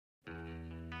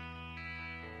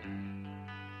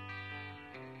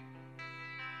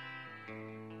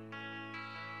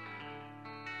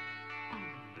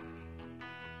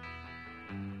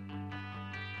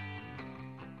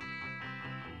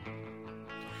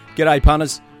G'day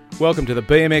punters, welcome to the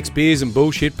BMX Beers and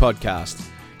Bullshit podcast.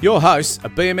 Your hosts are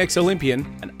BMX Olympian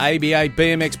and ABA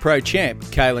BMX Pro champ,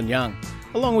 Kalen Young,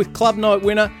 along with club night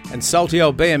winner and salty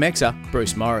old BMXer,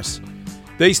 Bruce Morris.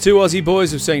 These two Aussie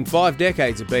boys have seen 5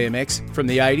 decades of BMX, from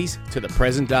the 80s to the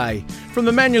present day. From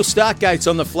the manual start gates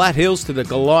on the flat hills to the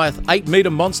Goliath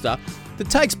 8-metre monster that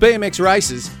takes BMX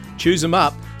races, chews them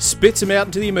up, spits them out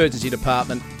into the emergency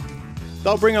department.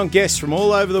 They'll bring on guests from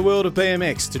all over the world of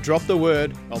BMX to drop the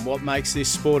word on what makes this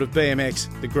sport of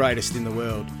BMX the greatest in the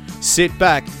world. Sit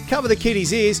back, cover the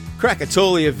kiddies' ears, crack a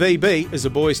tallie of VB as the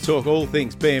boys talk all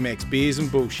things BMX, beers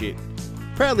and bullshit.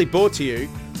 Proudly brought to you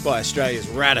by Australia's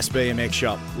raddest BMX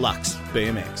shop, Lux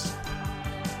BMX.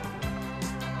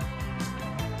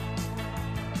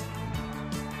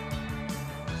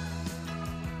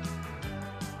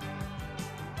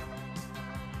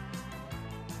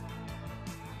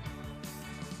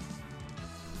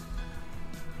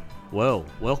 Well,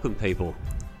 welcome people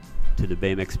to the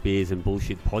BMX Beers and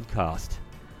Bullshit podcast.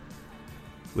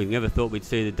 We never thought we'd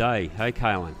see the day, hey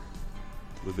Kalen?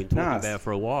 We've been talking about it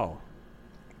for a while.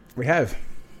 We have.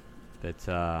 But,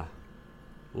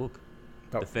 look,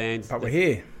 the fans... But we're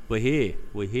here.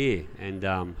 We're here.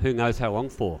 And who knows how long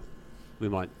for? We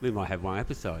might have one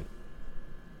episode.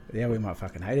 Yeah, we might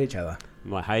fucking hate each other.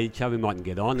 We might hate each other, we mightn't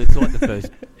get on. It's like the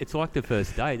first it's like the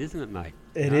first date, isn't it, mate?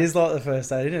 It is like the first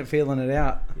date, isn't it? Feeling it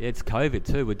out. Yeah, it's COVID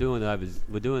too. We're doing it over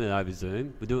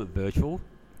Zoom. We're doing it virtual.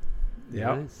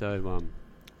 Yeah. So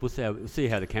we'll see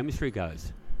how the chemistry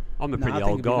goes. I'm a pretty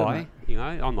old guy, you know.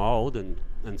 I'm old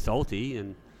and salty,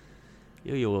 and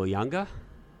you're a little younger.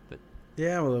 But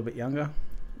yeah, I'm a little bit younger.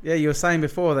 Yeah, you were saying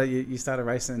before that you started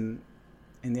racing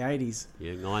in the 80s.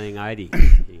 Yeah, 1980.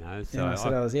 You know.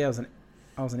 So yeah,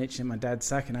 I was an itch in my dad's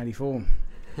sack in 84.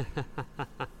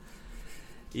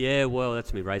 Yeah, well,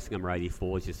 that's me racing number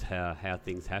 84 is just how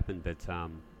things happen. But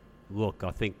look,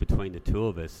 I think between the two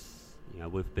of us, you know,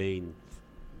 we're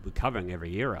covering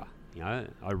every era. You know,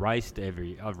 I've raced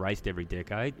every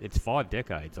decade. It's 5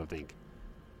 decades, I think,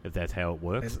 if that's how it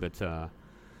works. But you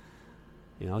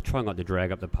know, I'll try not to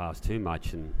drag up the past too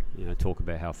much, and you know, talk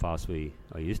about how fast I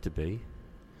used to be.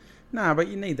 No, but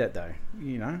you need that though.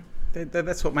 You know,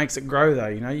 that's what makes it grow, though.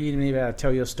 You know, you need to be able to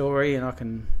tell your story, and I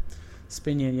can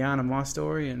spin you and yarn on my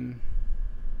story, and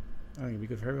I think it'll be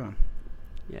good for everyone.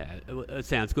 Yeah, it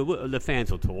sounds good. The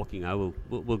fans will talk, you know.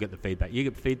 We'll get the feedback. You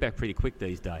get feedback pretty quick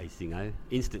these days, you know,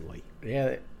 instantly.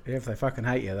 Yeah, if they fucking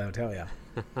hate you, they'll tell you.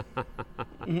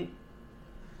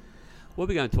 What are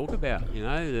we going to talk about? You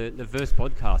know, the first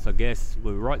podcast, I guess,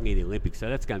 we're right near the Olympics, so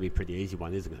that's going to be a pretty easy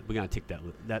one, isn't it? We're going to tick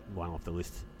that one off the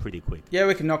list pretty quick. Yeah,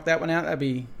 we can knock that one out. That'd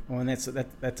be well, and that's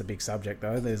a big subject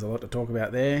though. There's a lot to talk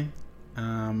about there.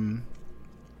 And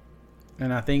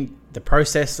I think the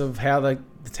process of how the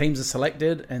teams are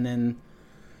selected, and then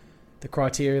the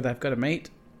criteria they've got to meet,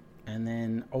 and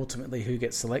then ultimately who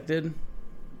gets selected.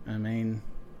 I mean,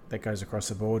 that goes across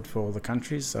the board for all the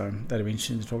countries, so that'll be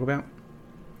interesting to talk about.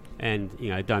 And you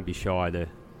know, don't be shy.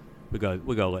 We got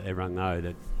to let everyone know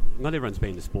that not everyone's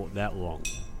been in the sport that long,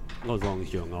 not as long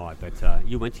as you and I. But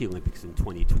you went to the Olympics in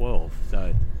 2012,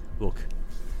 so look,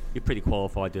 you're pretty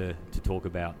qualified to talk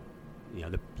about, you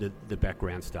know, the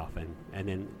background stuff and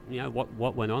then, you know,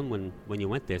 what went on when you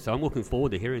went there. So I'm looking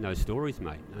forward to hearing those stories,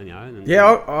 mate. You know.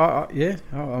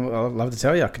 I'd love to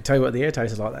tell you. I could tell you what the air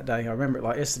tasted like that day. I remember it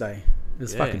like yesterday. It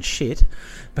was fucking shit,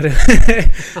 but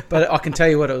but I can tell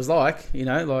you what it was like. You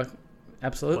know, like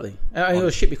absolutely. It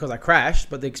was shit because I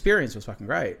crashed, but the experience was fucking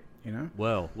great. You know.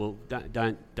 Well,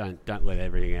 don't let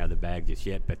everything out of the bag just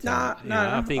yet. But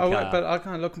I think. But I'm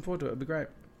kind of looking forward to it. It'll be great.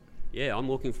 Yeah, I'm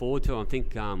looking forward to it. I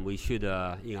think we should,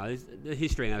 you know, the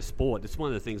history in our sport. It's one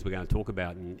of the things we're going to talk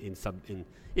about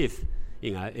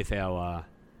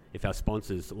if our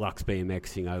sponsors, Lux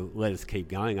BMX, you know, let us keep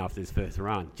going after this first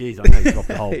run. Jeez, I know you dropped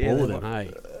the whole ball with them,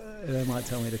 hey. They might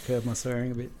tell me to curb my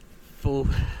swearing a bit. Well,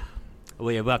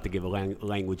 yeah, we'll have to give a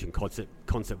language and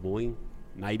concept warning,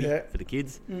 maybe, for the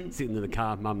kids. Sitting in the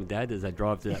car, mum and dad, as they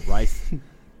drive to that race.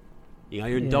 You know,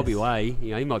 you're in WA,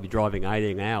 you know, you might be driving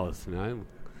 18 hours, you know.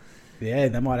 Yeah,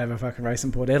 they might have a fucking race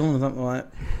in Port Ellen or something like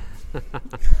that.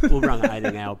 We'll run an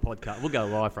 18-hour podcast. We'll go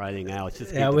live for 18 hours.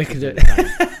 Just we could do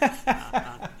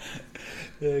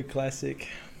it. Classic.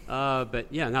 But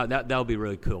yeah, no, that'll be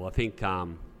really cool. I think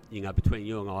you know, between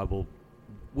you and I,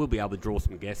 we'll be able to draw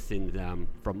some guests in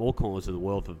from all corners of the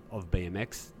world of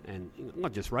BMX, and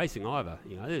not just racing either.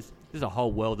 You know, there's a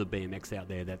whole world of BMX out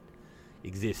there that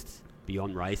exists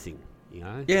beyond racing. You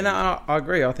know? Yeah, no, I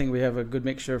agree. I think we have a good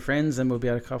mixture of friends, and we'll be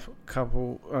able to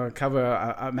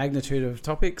cover a magnitude of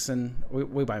topics, and we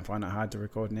won't find it hard to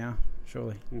record now,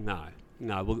 surely. No,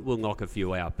 we'll knock a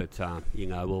few out, but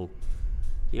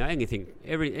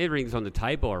everything's on the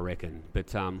table, I reckon.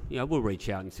 But we'll reach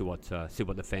out and see what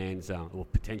the fans or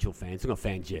potential fans. They're not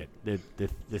fans yet. They're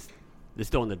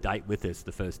still on the date with us,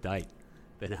 the first date.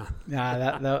 But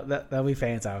they'll be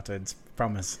fans afterwards.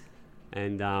 Promise.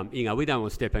 And we don't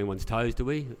want to step anyone's toes, do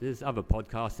we? There's other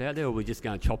podcasts out there, or we're just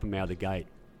going to chop them out of the gate.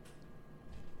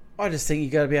 I just think you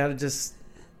got to be able to just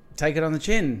take it on the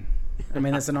chin. I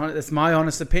mean, that's my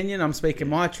honest opinion. I'm speaking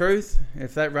my truth.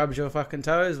 If that rubs your fucking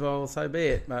toes, well, so be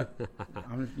it. But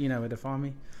you know where to find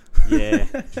me. Yeah,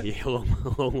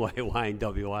 long way away in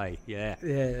WA. Yeah,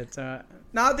 it's all right.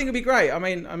 No, I think it'd be great. I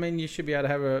mean, you should be able to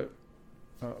have a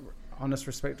honest,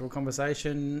 respectful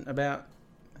conversation about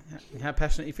how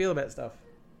passionate you feel about stuff.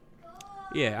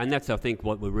 Yeah, and that's, I think,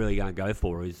 what we're really going to go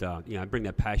for is, bring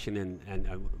that passion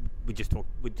and we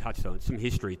touched on some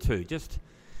history too. Just,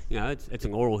 it's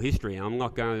an oral history. I'm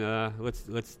not going to,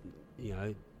 let's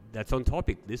that's on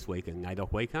topic this week in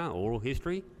NAIDOC Week, oral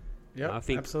history. Yeah, I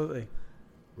think absolutely.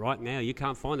 Right now, you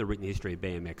can't find a written history of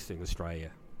BMX in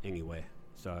Australia anywhere.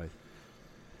 So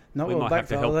we might have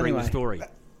to help bring the story.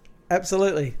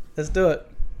 Absolutely. Let's do it.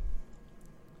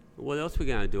 What else are we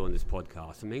going to do on this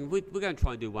podcast? I mean, we're going to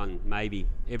try and do one maybe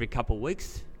every couple of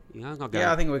weeks. I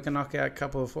think we can knock out a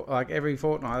couple of every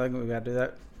fortnight. I think we're going to do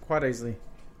that quite easily.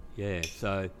 Yeah.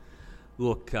 So,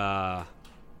 look, I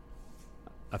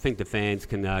think the fans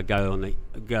can go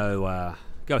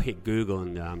hit Google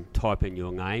and type in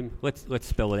your name. Let's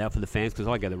spell it out for the fans because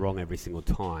I get it wrong every single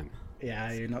time.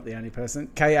 Yeah, you're not the only person.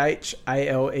 Khalen.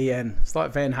 It's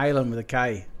like Van Halen with a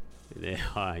K.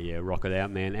 Yeah, rock it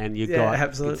out, man. And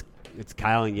absolutely. It's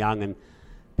Kalen Young, and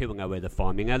people know where to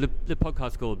find me. Now, the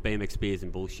podcast's called BMX Beers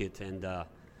and Bullshit, and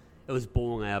it was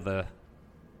born out of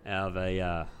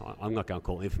a I'm not going to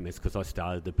call it infamous because I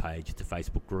started the page. It's a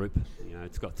Facebook group.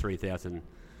 It's got 3,000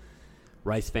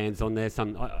 race fans on there.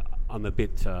 I'm a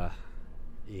bit, I'm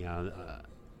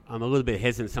a little bit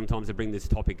hesitant sometimes to bring this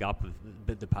topic up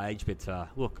at the page, but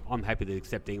look, I'm happy to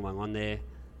accept anyone on there.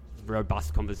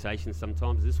 Robust conversation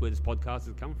sometimes. This is where this podcast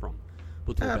has come from.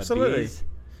 We'll talk about beers.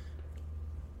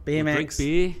 BMX. We'll drink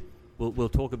beer. We'll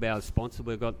talk about a sponsor.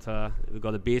 We've got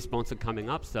a beer sponsor coming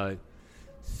up, so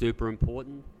super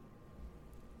important.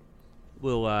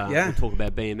 We'll talk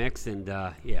about BMX and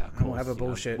of course, we'll have a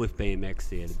bullshit with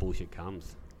BMX. Yeah, the bullshit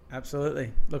comes.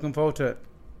 Absolutely, looking forward to it,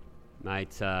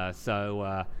 mate.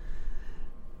 So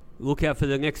look out for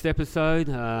the next episode.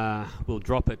 We'll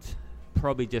drop it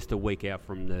probably just a week out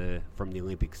from the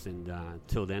Olympics, and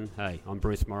till then, hey, I'm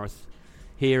Bruce Morris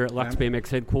here at Lux BMX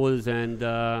headquarters, and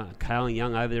Kalen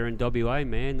Young over there in WA.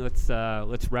 Man, let's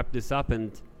wrap this up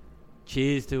and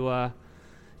cheers to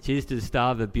the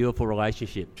start of a beautiful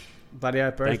relationship. Bloody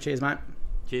oath, bro. Cheers, mate.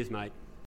 Cheers, mate.